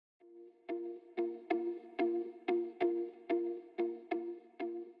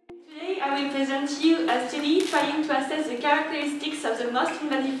present you a study trying to assess the characteristics of the most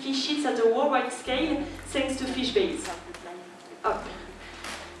invasive species at a worldwide scale, thanks to FishBase.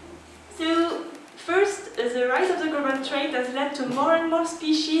 So, first, the rise of the global trade has led to more and more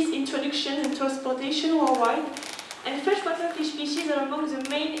species introduction and transportation worldwide, and freshwater fish species are among the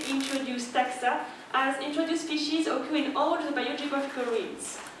main introduced taxa, as introduced species occur in all the biogeographical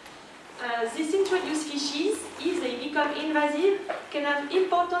regions. These introduced species, if they become invasive, can have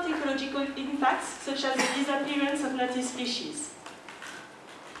important ecological impacts, such as the disappearance of native species.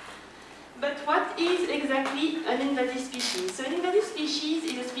 But what is exactly an invasive species? So an invasive species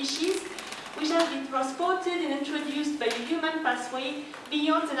is a species which has been transported and introduced by a human pathway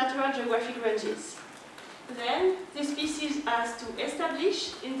beyond the natural geographic ranges. Then, the species has to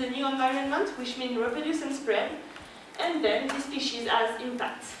establish in the new environment, which means reproduce and spread, and then the species has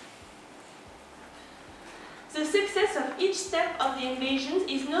impact. The success of each step of the invasion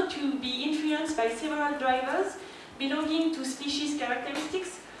is not to be influenced by several drivers belonging to species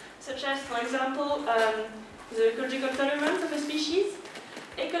characteristics, such as, for example, the ecological tolerance of a species,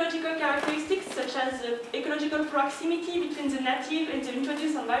 ecological characteristics, such as the ecological proximity between the native and the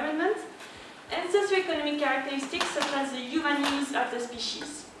introduced environment, and socioeconomic characteristics, such as the human use of the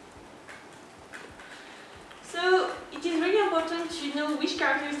species. So, it is really important to know which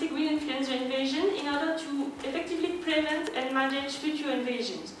characteristic will influence the invasion in order to effectively prevent and manage future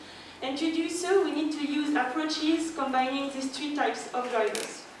invasions. And to do so, we need to use approaches combining these three types of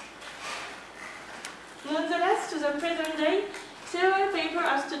drivers. Nonetheless, to the present day, several papers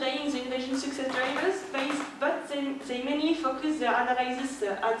are studying the invasion success drivers, but they mainly focus their analysis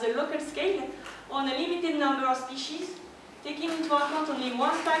at the local scale on a limited number of species, taking into account only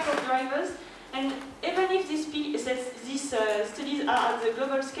one type of drivers. And even if these studies are at the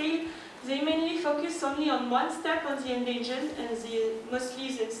global scale, they mainly focus only on one step of the invasion, and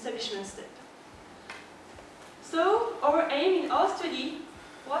mostly the establishment step. So, our aim in our study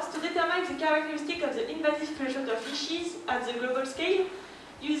was to determine the characteristic of the invasive freshwater fishes at the global scale,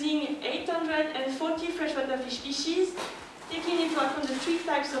 using 840 freshwater fish species, taking into account the three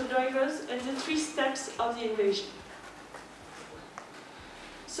types of drivers and the three steps of the invasion.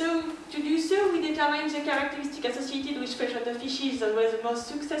 So, to do so, we determined the characteristic associated with freshwater fishes that were the most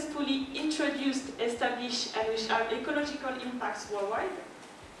successfully introduced, established, and which have ecological impacts worldwide.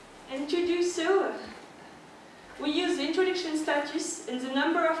 And to do so, we use the introduction status and the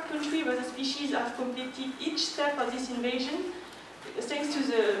number of countries where the species have completed each step of this invasion, thanks to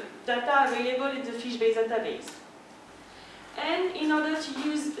the data available in the FishBase database. And in order to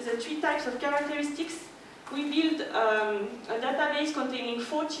use the three types of characteristics, we built a database containing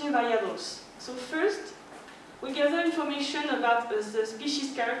 14 variables. So first, we gather information about the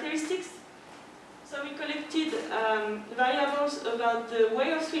species characteristics. So we collected variables about the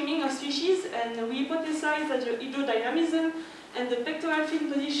way of swimming of species, and we hypothesized that the hydrodynamism and the pectoral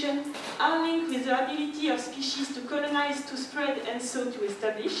fin position are linked with the ability of species to colonize, to spread, and so to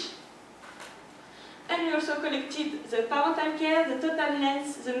establish. And we also collected the parental care, the total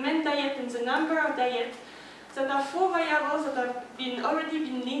length, the main diet, and the number of diets. That are 4 variables that have already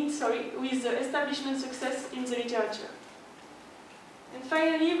been linked with the establishment success in the literature. And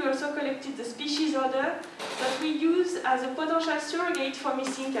finally, we also collected the species order that we use as a potential surrogate for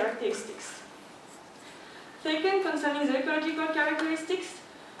missing characteristics. Second, concerning the ecological characteristics,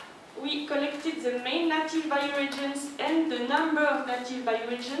 we collected the main native bioregions and the number of native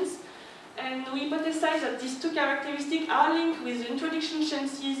bioregions, and we hypothesized that these two characteristics are linked with the introduction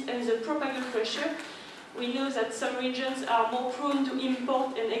chances and the propagal pressure. We know that some regions are more prone to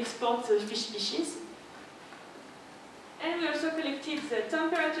import and export the fish species. And we also collected the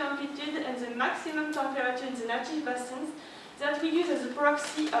temperature amplitude and the maximum temperature in the native basins that we use as a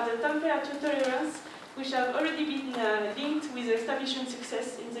proxy of the temperature tolerance, which have already been linked with the establishment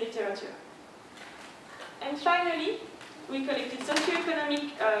success in the literature. And finally, we collected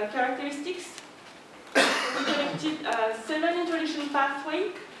socioeconomic characteristics. We collected 7 introduction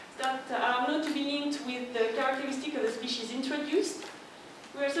pathways that are known to be linked with the characteristic of the species introduced.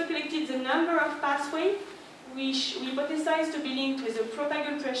 We also collected the number of pathways, which we hypothesized to be linked with the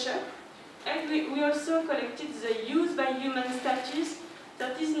propagal pressure. And we also collected the use by human status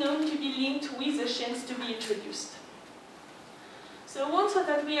that is known to be linked with the chance to be introduced. So once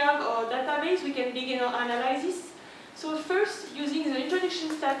that we have our database, we can begin our analysis. So first, using the introduction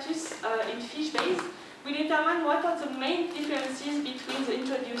status in FishBase, we determine what are the main differences between the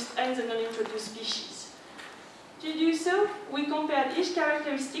introduced and the non-introduced species. To do so, we compared each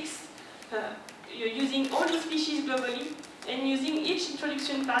characteristics using all the species globally and using each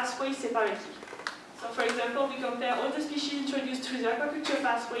introduction pathway separately. So for example, we compare all the species introduced through the aquaculture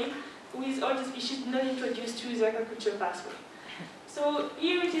pathway with all the species not introduced through the aquaculture pathway. So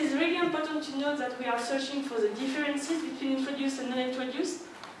here it is really important to note that we are searching for the differences between introduced and non-introduced,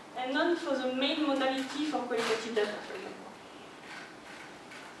 and not for the main modality for qualitative data, for example.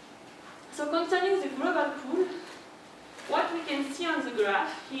 So concerning the global pool, what we can see on the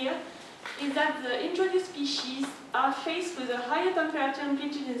graph here is that the introduced species are faced with a higher temperature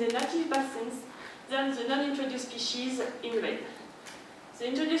amplitude in the native basins than the non-introduced species in red. The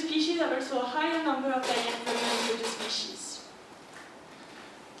introduced species have also a higher number of diets than non-introduced species.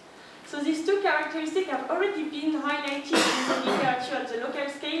 So these two characteristics have already been highlighted in the literature at the local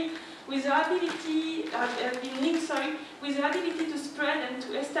scale with the ability, with the ability to spread and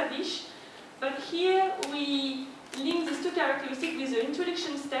to establish. But here we link these two characteristics with the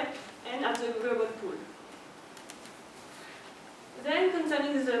introduction step and at the global pool. Then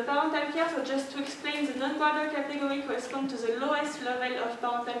concerning the parental care, so just to explain, the non-guarder category corresponds to the lowest level of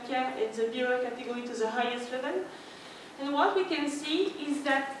parental care and the BOREA category to the highest level. And what we can see is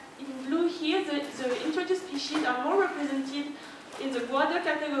that in blue here, the introduced species are more represented in the guarder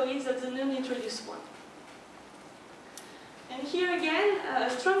category than the non-introduced one. And here again,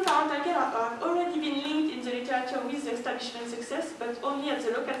 strong parental care have already been linked in the literature with the establishment success, but only at the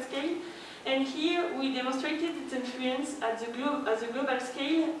local scale. And here we demonstrated its influence at the global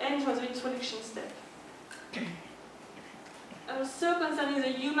scale and for the introduction step. Also concerning the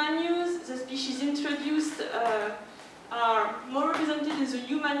human use, the species introduced are more represented in the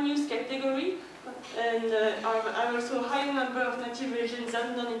human use category and are also a higher number of native regions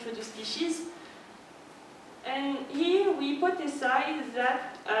than non-introduced species. And here we hypothesize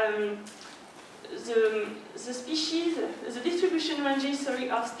that the species, the distribution ranges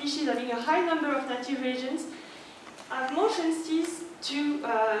of species having a high number of native regions have more chances to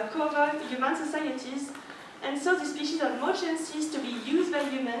cover human societies, and so the species have more chances to be used by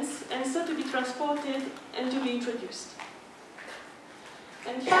humans and so to be transported and to be introduced.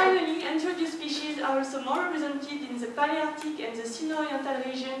 And finally, introduced species are also more represented in the Palearctic and the Sino-Oriental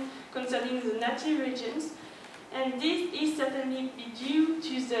region concerning the native regions. And this is certainly due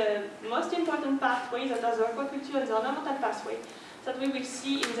to the most important pathways that are the aquaculture and the ornamental pathway that we will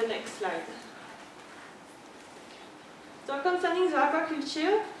see in the next slide. So concerning the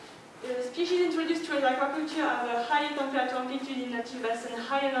aquaculture, species introduced through the aquaculture have a higher temperature amplitude in native basin, a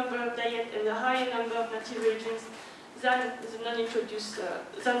higher number of diet, and a higher number of native regions than the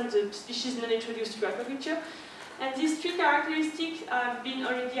species non-introduced through aquaculture. And these three characteristics have been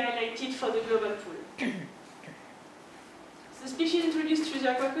already highlighted for the global pool. The species introduced through the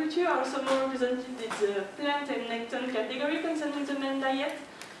aquaculture are also more represented in the plant and necton category concerning the main diet,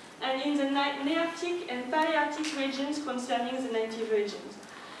 and in the Nearctic and Palearctic regions concerning the native regions.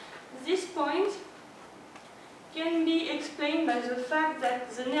 This point can be explained by the fact that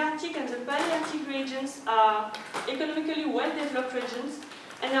the Nearctic and the Palearctic regions are economically well-developed regions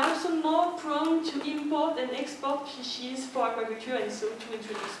and are also more prone to import and export species for aquaculture and so to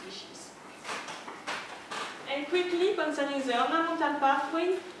introduce species. And quickly, concerning the ornamental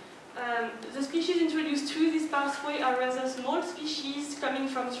pathway, the species introduced through this pathway are rather small species coming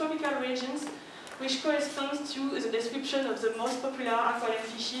from tropical regions, which corresponds to the description of the most popular aquarium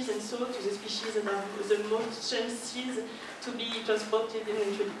fishes and so to the species that have the most chances to be transported and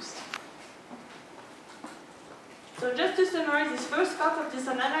introduced. So just to summarize this first part of this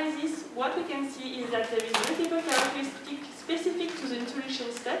analysis, what we can see is that there is multiple characteristics specific to the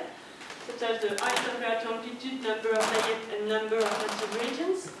introduction step, such as the high temperature amplitude, number of diet, and number of native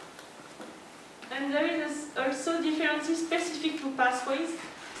regions. And there is also differences specific to pathways,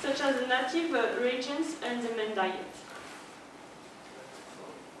 such as the native regions and the main diet.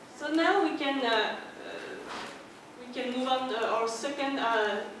 So now we can move on to our second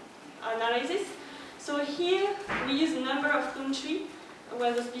analysis. So here we use a number of countries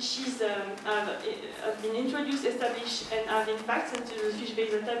where the species have been introduced, established, and have impacts into the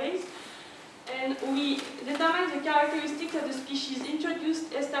FishBase database. And we determine the characteristics of the species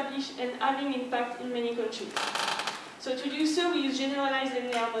introduced, established, and having impact in many countries. So to do so, we use generalized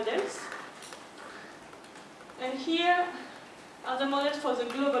linear models. And here are the models for the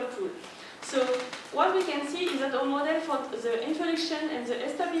global pool. So what we can see is that our model for the introduction and the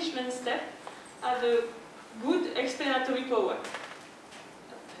establishment step have a good explanatory power.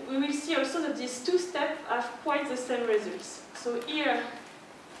 We will see also that these two steps have quite the same results. So here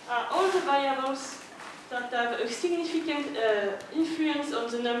are all the variables that have a significant influence on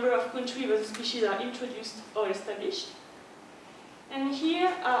the number of countries where the species are introduced or established. And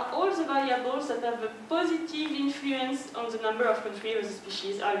here are all the variables that have a positive influence on the number of countries where the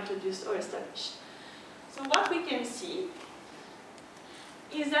species are introduced or established. So what we can see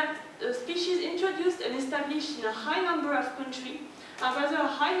is that species introduced and established in a high number of countries are rather a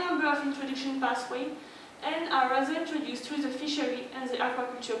high number of introduction pathway and are rather introduced through the fishery and the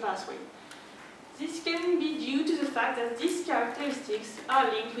aquaculture pathway. This can be due to the fact that these characteristics are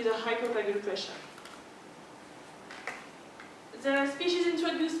linked with a high propagal pressure. The species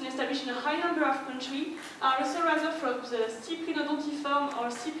introduced and established in a high number of countries are also rather from the Cyprinodontiform or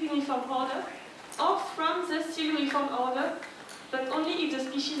Cypriniform order, or from the Siluriform order, but only if the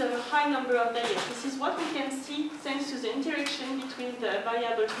species have a high number of diets. This is what we can see thanks to the interaction between the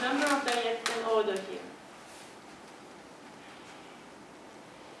variable number of diets and order here.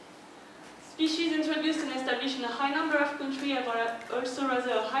 Species introduced and established in a high number of countries have also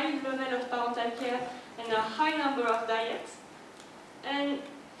rather a high level of parental care and a high number of diets. And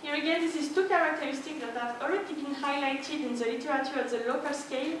here again, this is two characteristics that have already been highlighted in the literature at the local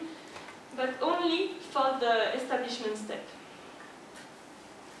scale, but only for the establishment step.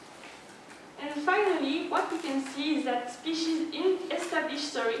 And finally, what we can see is that species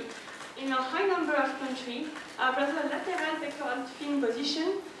established in a high number of countries are rather lateral pectoral fin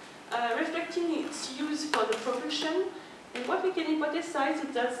position, reflecting its use for the propulsion. And what we can hypothesize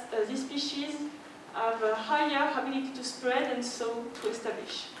is that these species have a higher ability to spread and so to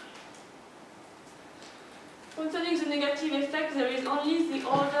establish. Concerning the negative effect, there is only the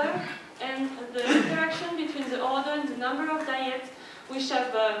order and the interaction between the order and the number of diets which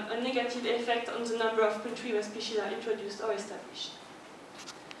have a negative effect on the number of countries where species are introduced or established.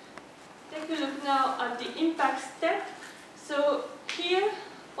 Take a look now at the impact step. So here,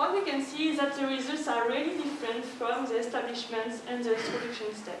 what we can see is that the results are really different from the establishment and the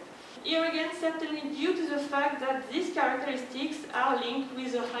introduction step. Here again, certainly due to the fact that these characteristics are linked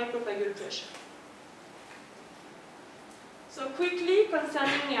with a high propagal pressure. So quickly,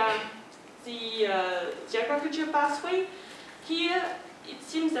 concerning the aquaculture pathway, here it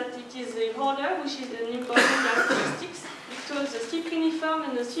seems that it is the order which is an important characteristic, because the Cypriniform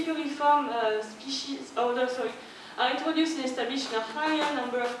and the Siluriform species order are introduced and established in a higher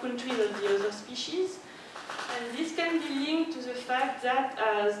number of countries than the other species. And this can be linked to the fact that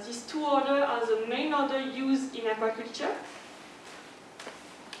these two orders are the main order used in aquaculture.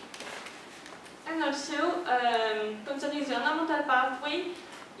 And also, concerning the ornamental pathway,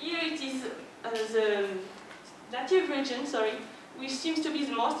 here it is the native region, which seems to be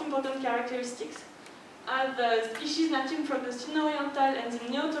the most important characteristics. The species native from the Sino-Oriental and the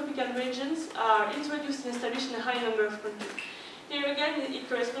Neotropical regions are introduced and established in a high number of countries. Here again, it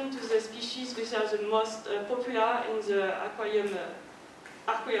corresponds to the species which are the most popular in the aquarium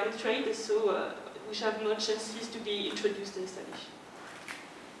trade, so which have more chances to be introduced and established.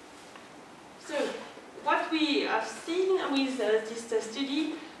 So, what we have seen with this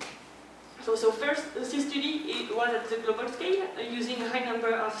study, so first, this study was at the global scale, using a high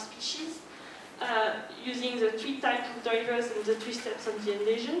number of species, using the 3 types of drivers and the 3 steps of the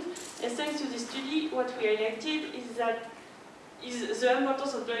invasion. And thanks to this study, what we highlighted is the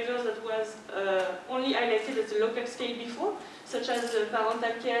importance of drivers that was only highlighted at the local scale before, such as the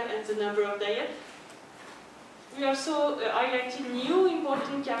parental care and the number of diets. We also highlighted new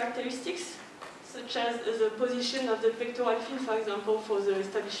important characteristics, such as the position of the pectoral fin, for example, for the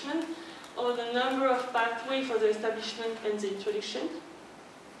establishment, or the number of pathways for the establishment and the introduction.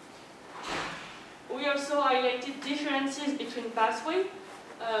 We also highlighted differences between pathways.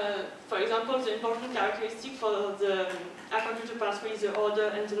 For example, the important characteristic for the aquaculture pathway is the order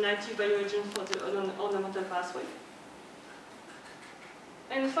and the native bioregion for the ornamental pathway.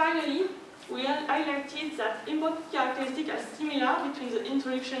 And finally, we highlighted that important characteristics are similar between the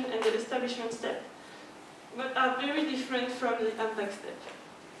introduction and the establishment step, but are very different from the impact step.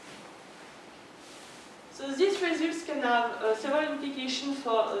 So these results can have several implications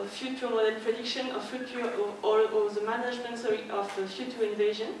for future model prediction of future or the management of future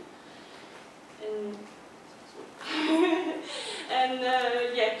invasion. And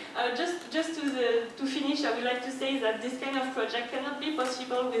just to finish, I would like to say that this kind of project cannot be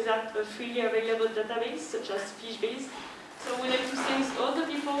possible without a freely available database such as FishBase. So we'd like to thank all the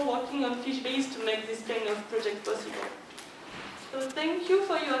people working on FishBase to make this kind of project possible. So thank you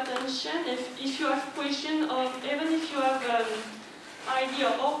for your attention. If you have questions, or even if you have idea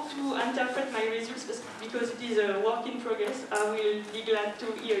how to interpret my results, because it is a work in progress, I will be glad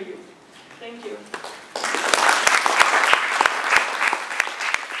to hear you. Thank you.